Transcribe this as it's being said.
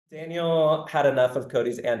Daniel had enough of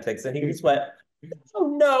Cody's antics and he just went, oh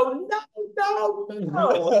no, no, no,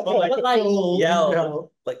 no. Like yelled,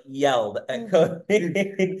 yelled at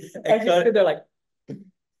Cody. I just stood there like,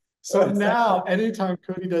 So now, anytime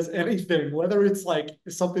Cody does anything, whether it's like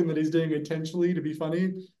something that he's doing intentionally to be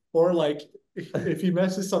funny, or like if he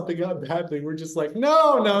messes something up badly, we're just like,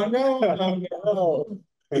 no, no, no, no, no.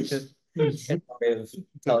 Just way of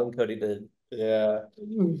telling Cody to Yeah.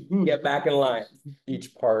 get back in line.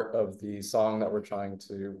 Each part of the song that we're trying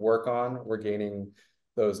to work on, we're gaining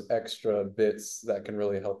those extra bits that can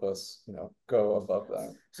really help us, go above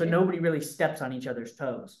that. so nobody really steps on each other's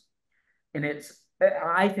toes. And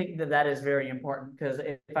I think that is very important, because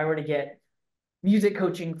if I were to get music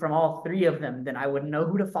coaching from all three of them, then I wouldn't know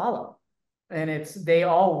who to follow. And they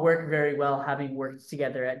all work very well, having worked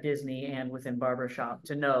together at Disney and within Barbershop,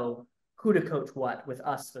 to know who to coach what with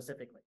us specifically.